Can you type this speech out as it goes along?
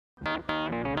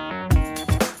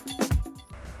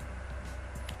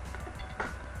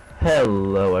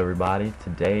Hello everybody,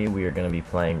 today we are going to be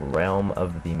playing Realm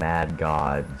of the Mad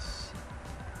Gods.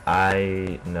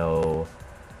 I know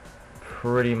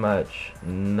pretty much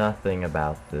nothing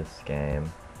about this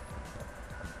game.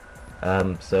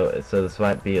 So this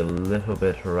might be a little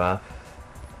bit rough.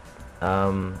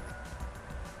 The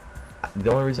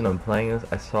only reason I'm playing this,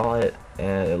 I saw it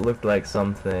and it looked like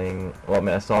something, well, I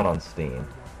mean, I saw it on Steam,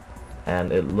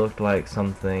 and it looked like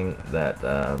something that,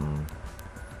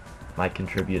 might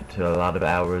contribute to a lot of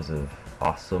hours of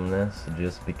awesomeness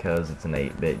just because it's an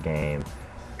 8-bit game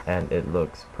and it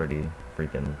looks pretty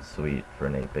freaking sweet for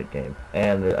an 8-bit game,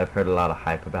 and I've heard a lot of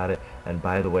hype about it. And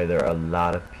by the way, there are a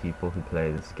lot of people who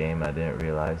play this game. I didn't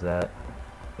realize that,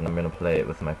 and I'm gonna play it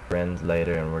with my friends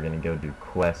later, and we're gonna go do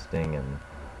questing and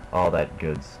all that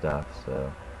good stuff,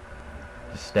 so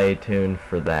just stay tuned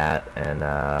for that. And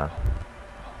I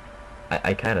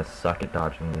kinda suck at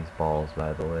dodging these balls,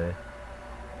 by the way.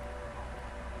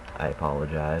 I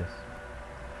apologize.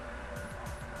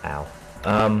 Ow.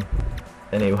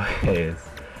 Anyways,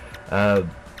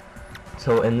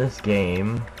 so in this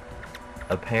game,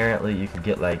 apparently you can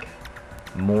get like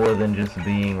more than just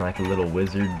being like a little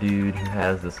wizard dude who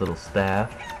has this little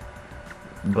staff,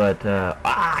 but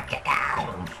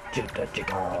chickens, shoot the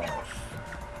chickens.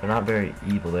 They're not very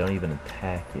evil. They don't even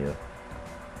attack you.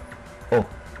 Oh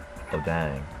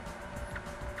dang.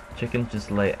 Chickens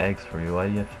just lay eggs for you. Why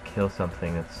do you have to kill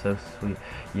something that's so sweet?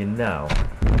 You know,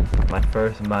 my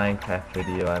first Minecraft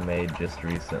video I made just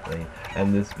recently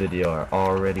and this video are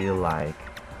already alike,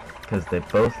 because they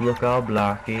both look all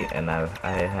blocky, and I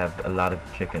have a lot of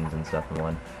chickens and stuff in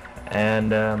one.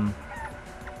 And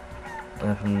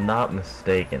if I'm not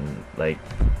mistaken, like,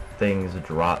 things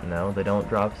drop. No, they don't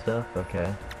drop stuff?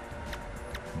 Okay.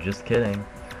 Just kidding.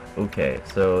 Okay,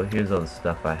 so here's all the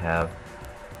stuff I have.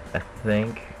 I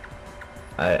think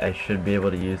I should be able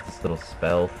to use this little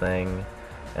spell thing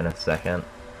in a second.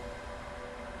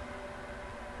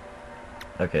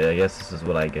 Okay, I guess this is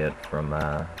what I get from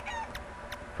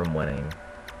winning.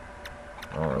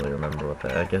 I don't really remember what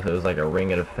that. I guess it was like a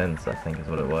ring of defense, I think is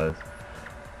what it was.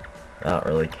 I don't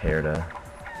really care to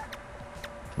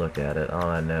look at it. All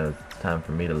I know is it's time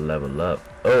for me to level up.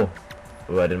 Oh!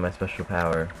 Ooh, I did my special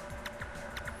power.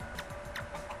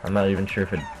 I'm not even sure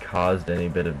if it caused any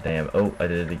bit of damage. Oh, I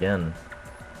did it again.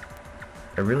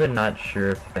 I'm really not sure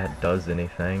if that does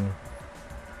anything.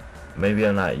 Maybe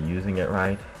I'm not using it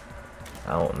right.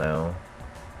 I don't know.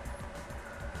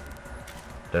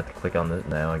 Do I have to click on this?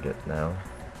 No, I get no.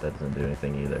 That doesn't do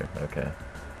anything either. Okay.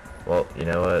 Well, you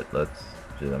know what? I'm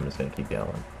just gonna keep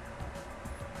going.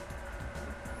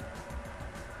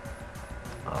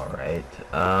 Alright.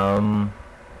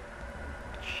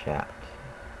 Chat.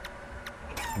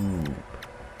 Poop.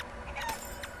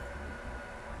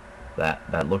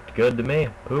 That looked good to me.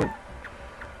 Poop.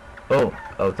 Oh,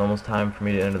 it's almost time for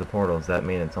me to enter the portal. Does that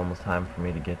mean it's almost time for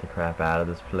me to get the crap out of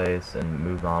this place and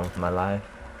move on with my life?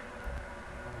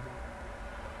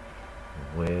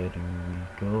 Where do we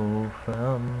go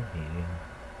from here?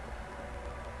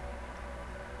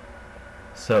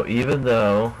 So even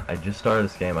though I just started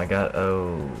this game, I got,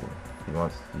 he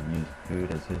wants to use food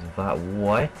as his vibe.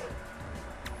 What?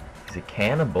 He's a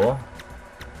cannibal.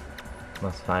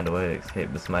 Must find a way to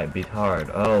escape. This might be hard.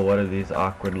 Oh, what are these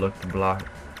awkwardly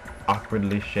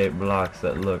shaped blocks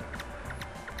that look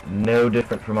no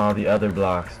different from all the other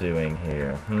blocks doing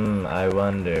here? I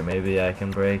wonder. Maybe I can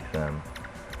break them.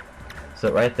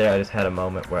 So right there, I just had a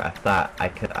moment where I thought I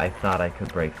could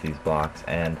break these blocks,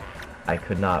 and I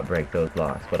could not break those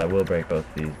blocks, but I will break both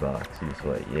these blocks. Use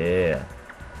what? Yeah.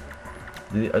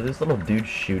 Are this little dude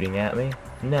shooting at me?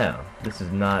 No, this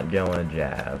is not going to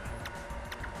jab.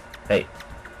 Hey,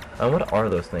 what are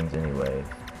those things anyway?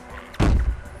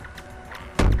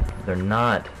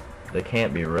 They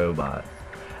can't be robots.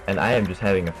 And I am just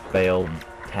having a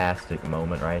failed-tastic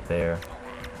moment right there.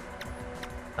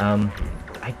 I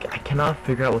cannot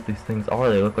figure out what these things are.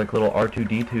 They look like little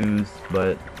R2-D2s,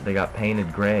 but they got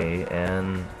painted gray,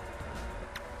 and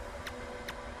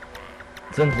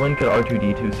since when could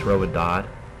R2-D2 throw a dart?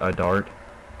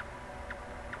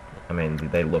 I mean,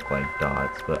 they look like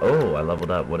dots, but oh, I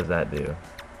leveled up. What does that do?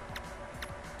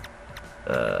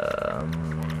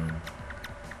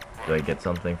 Do I get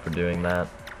something for doing that?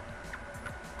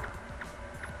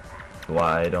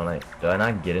 Why don't I? Do I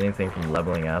not get anything from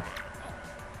leveling up?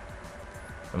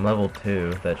 I'm level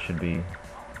 2. That should be.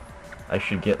 I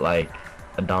should get like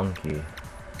a donkey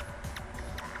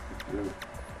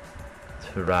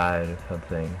to ride or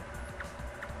something.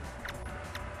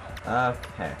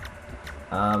 Okay.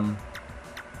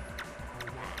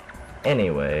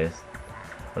 Anyways,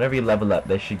 whenever you level up,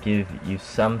 they should give you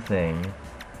something.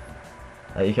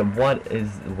 You can. What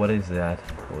is that?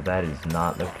 Well, that is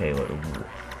not okay.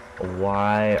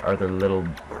 Why are there little?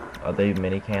 Are they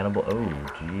mini cannibal? Oh,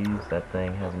 jeez, that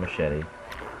thing has a machete.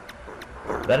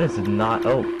 That is not.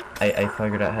 Oh, I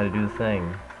figured out how to do the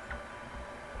thing.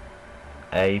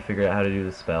 I figured out how to do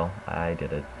the spell. I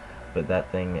did it, but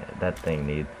that thing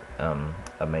needs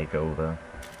a makeover,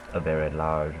 a very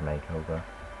large makeover.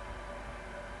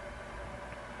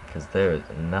 Because there is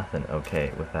nothing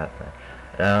okay with that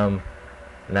thing.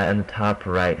 Now in the top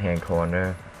right hand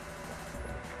corner,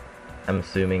 I'm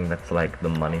assuming that's like the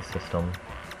money system.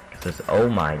 Because oh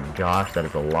my gosh, that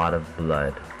is a lot of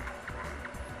blood.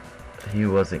 He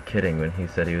wasn't kidding when he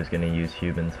said he was going to use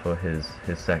humans for his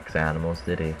sex animals,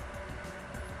 did he?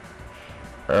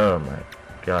 Oh my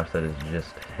gosh, that is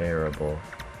just terrible.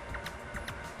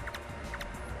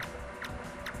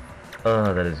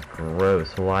 Oh, that is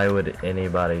gross. Why would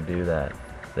anybody do that?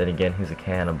 Then again, he's a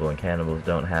cannibal, and cannibals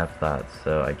don't have thoughts,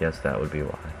 so I guess that would be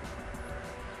why.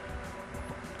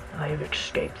 I have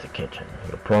escaped the kitchen.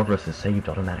 Your progress is saved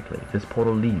automatically. This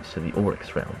portal leads to the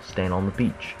Oryx realm. Stand on the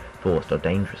beach. Forests are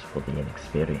dangerous for the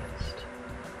inexperienced.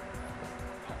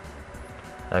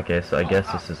 Okay, so I guess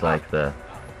this is like the...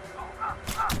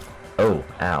 Oh,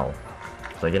 ow.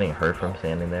 Was I getting hurt from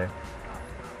standing there?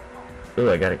 Ooh,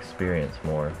 I got experience,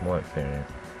 more experience.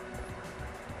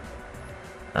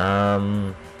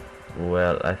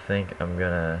 Well, I think I'm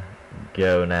gonna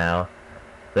go now.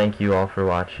 Thank you all for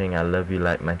watching. I love you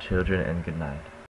like my children, and good night.